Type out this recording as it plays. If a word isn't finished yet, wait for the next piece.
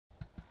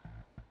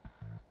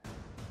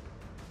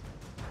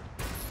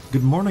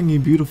Good morning, you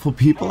beautiful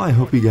people. I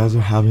hope you guys are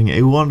having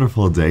a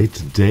wonderful day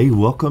today.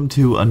 Welcome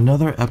to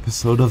another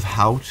episode of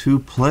How to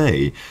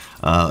Play,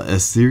 a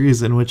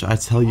series in which I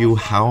tell you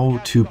how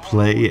to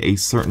play a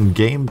certain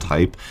game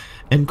type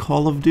in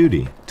Call of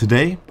Duty.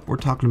 Today, we're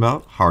talking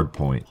about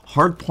Hardpoint.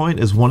 Hardpoint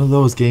is one of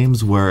those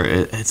games where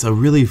it's a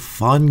really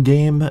fun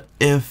game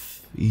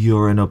if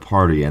you're in a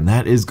party, and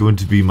that is going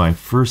to be my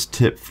first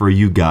tip for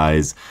you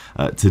guys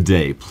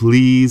today.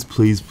 Please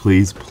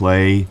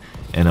play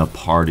in a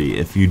party.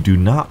 If you do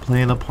not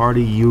play in a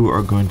party, you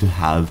are going to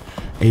have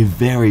a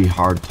very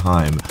hard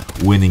time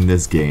winning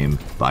this game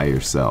by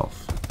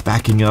yourself.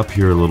 Backing up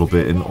here a little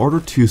bit, in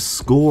order to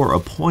score a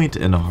point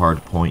in a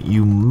hardpoint,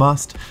 you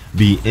must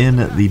be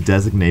in the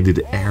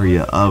designated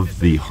area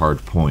of the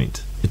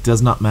hardpoint. It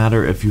does not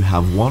matter if you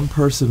have one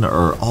person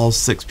or all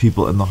 6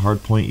 people in the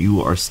hardpoint,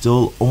 you are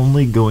still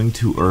only going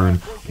to earn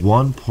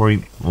 1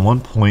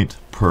 point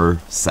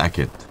per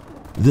second.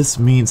 This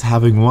means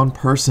having one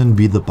person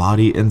be the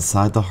body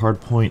inside the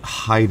hardpoint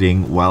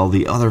hiding while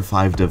the other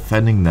 5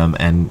 defending them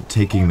and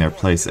taking their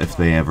place if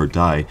they ever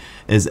die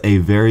is a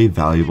very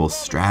valuable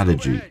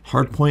strategy.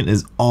 Hardpoint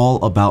is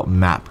all about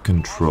map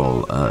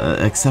control,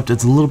 except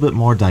it's a little bit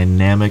more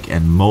dynamic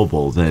and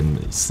mobile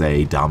than,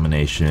 say,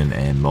 domination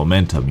and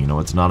momentum. You know,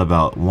 it's not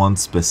about one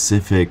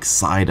specific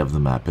side of the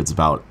map, it's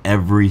about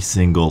every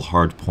single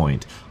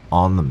hardpoint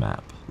on the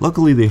map.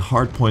 Luckily, the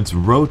hardpoints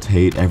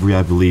rotate every,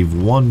 I believe,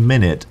 1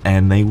 minute,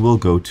 and they will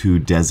go to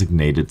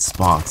designated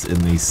spots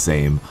in the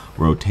same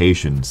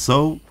rotation.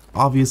 So,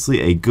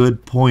 obviously, a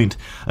good point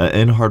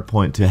in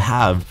hardpoint to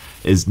have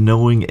is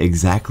knowing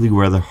exactly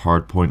where the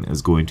hardpoint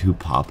is going to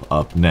pop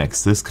up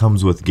next. This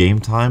comes with game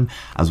time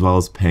as well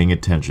as paying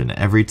attention.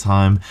 Every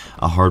time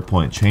a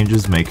hardpoint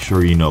changes, make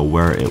sure you know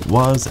where it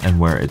was and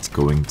where it's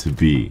going to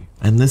be.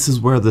 And this is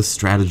where the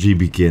strategy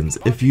begins.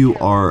 If you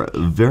are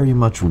very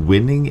much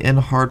winning in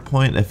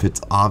hardpoint, if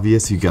it's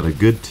obvious you got a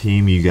good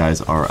team, you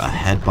guys are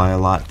ahead by a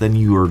lot, then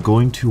you are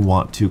going to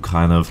want to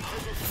kind of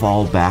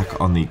fall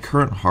back on the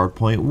current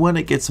hardpoint when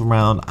it gets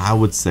around, I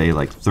would say,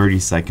 like 30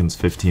 seconds,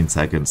 15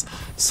 seconds,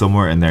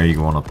 somewhere in there.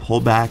 You want to pull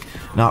back,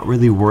 not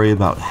really worry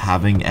about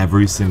having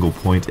every single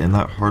point in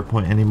that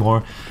hardpoint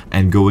anymore,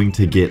 and going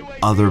to get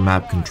other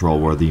map control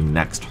where the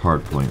next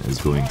hardpoint is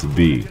going to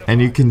be.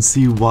 And you can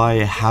see why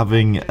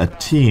having a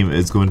team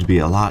is going to be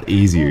a lot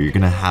easier. You're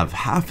going to have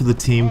half of the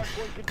team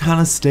kind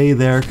of stay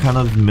there, kind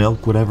of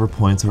milk whatever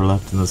points are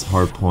left in this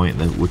hard point,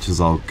 which is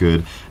all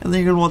good, and then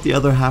you're going to want the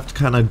other half to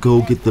kind of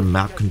go get the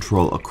map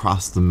control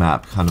across the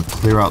map, kind of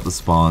clear out the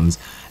spawns,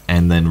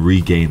 and then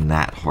regain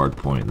that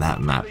hardpoint,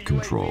 that map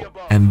control.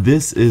 And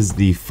this is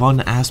the fun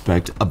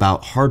aspect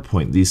about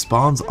hardpoint. These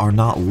spawns are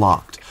not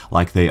locked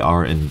like they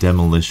are in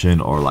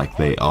demolition or like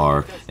they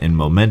are in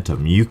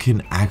momentum. You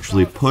can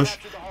actually push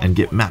and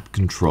get map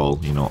control,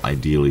 you know,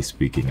 ideally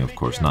speaking, of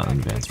course, not in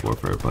Advanced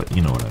Warfare, but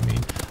you know what I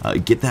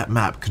mean. Get that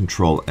map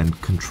control and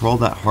control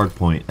that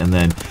hardpoint, and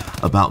then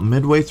about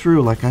midway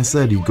through, like I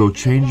said, you go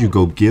change, you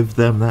go give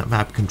them that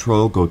map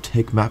control, go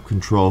take map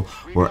control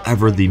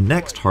wherever the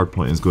next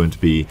hardpoint is going to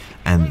be,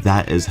 and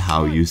that is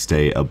how you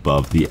stay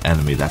above the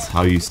enemy. That's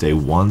how you stay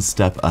one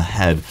step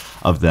ahead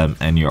of them,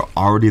 and you're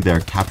already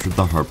there, captured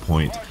the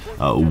hardpoint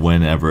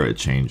whenever it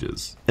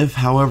changes. If,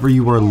 however,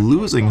 you are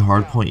losing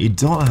hardpoint, you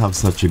don't have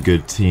such a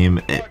good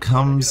team, it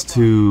comes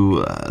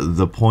to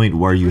the point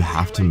where you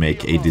have to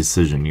make a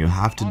decision. You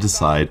have to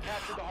decide,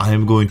 I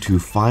am going to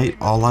fight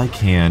all I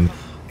can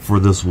for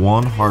this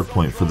one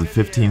hardpoint, for the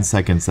 15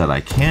 seconds that I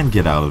can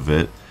get out of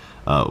it,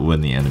 when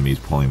the enemy's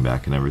pulling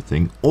back and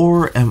everything,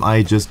 or am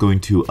I just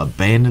going to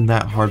abandon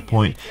that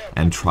hardpoint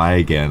and try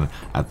again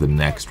at the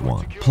next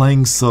one?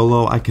 Playing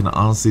solo, I can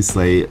honestly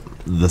say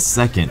the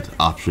second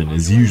option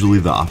is usually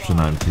the option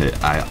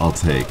I'll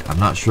take. I'm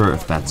not sure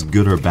if that's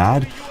good or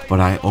bad,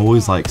 but I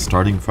always like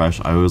starting fresh.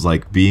 I always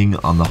like being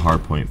on the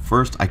hardpoint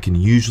first. I can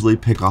usually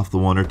pick off the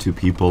 1 or 2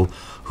 people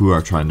who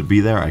are trying to be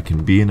there. I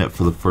can be in it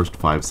for the first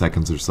 5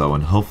 seconds or so,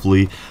 and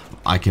hopefully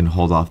I can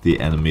hold off the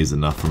enemies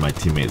enough for my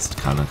teammates to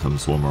kind of come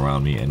swarm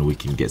around me and we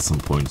can get some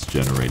points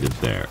generated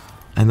there.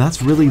 And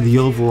that's really the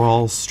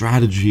overall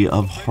strategy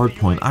of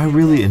Hardpoint. I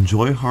really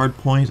enjoy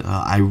Hardpoint.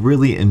 I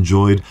really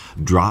enjoyed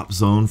Drop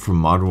Zone from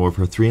Modern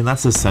Warfare 3, and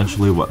that's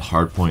essentially what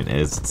Hardpoint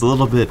is. It's a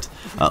little bit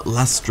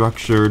less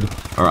structured,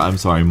 or I'm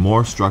sorry,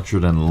 more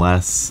structured and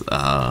less,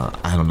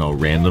 I don't know,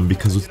 random,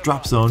 because with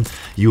Drop Zone,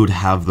 you would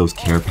have those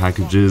care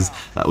packages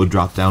that would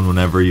drop down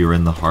whenever you're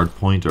in the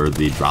Hardpoint or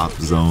the Drop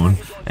Zone,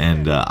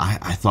 and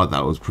I thought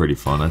that was pretty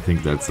fun. I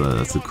think that's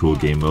a cool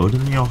game mode,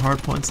 and you know,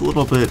 Hardpoint's a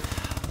little bit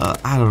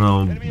I don't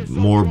know,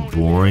 more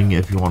boring,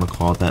 if you want to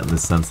call it that, in the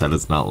sense that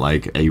it's not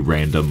like a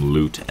random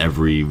loot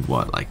every,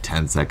 what, like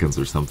 10 seconds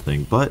or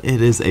something, but it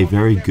is a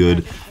very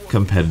good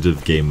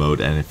competitive game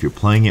mode, and if you're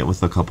playing it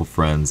with a couple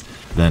friends,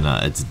 then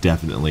it's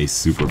definitely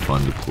super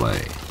fun to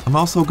play. I'm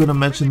also going to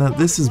mention that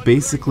this is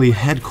basically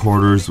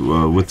headquarters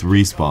with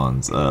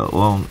respawns.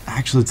 Well,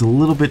 actually it's a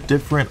little bit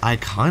different. I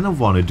kind of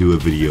want to do a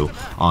video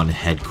on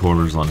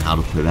headquarters, on how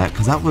to play that,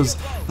 because that was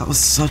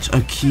such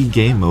a key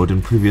game mode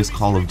in previous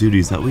Call of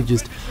Duties that we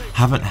just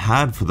haven't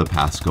had for the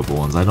past couple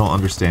ones. I don't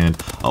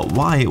understand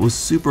why. It was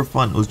super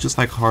fun. It was just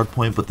like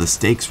Hardpoint, but the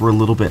stakes were a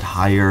little bit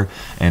higher,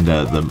 and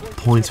the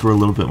points were a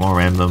little bit more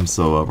random.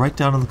 So write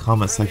down in the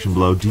comment section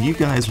below, do you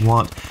guys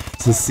want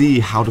to see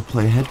how to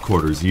play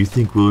headquarters? Do you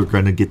think we're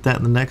going to get that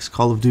in the next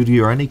Call of Duty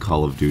or any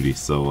Call of Duty?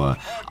 So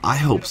I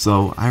hope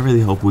so. I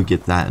really hope we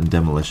get that and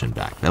Demolition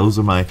back. Those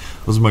are my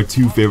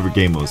two favorite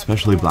game modes,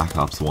 especially Black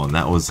Ops 1.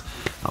 That was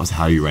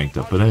how you ranked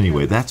up. But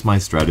anyway, that's my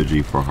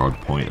strategy for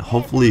Hardpoint.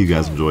 Hopefully you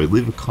guys enjoyed.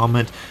 Leave a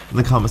comment in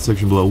the comment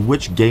section below.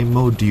 Which game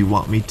mode do you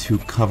want me to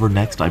cover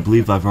next? I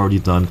believe I've already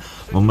done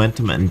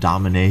Momentum and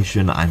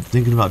Domination. I'm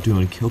thinking about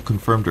doing Kill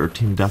Confirmed or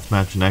Team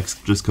Deathmatch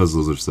next, just because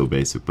those are so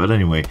basic. But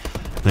anyway,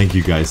 thank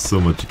you guys so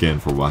much again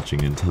for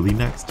watching. Until the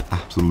next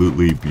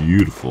absolutely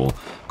beautiful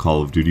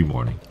Call of Duty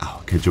morning,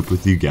 I'll catch up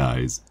with you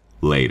guys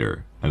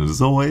later. And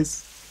as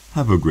always,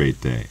 have a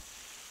great day.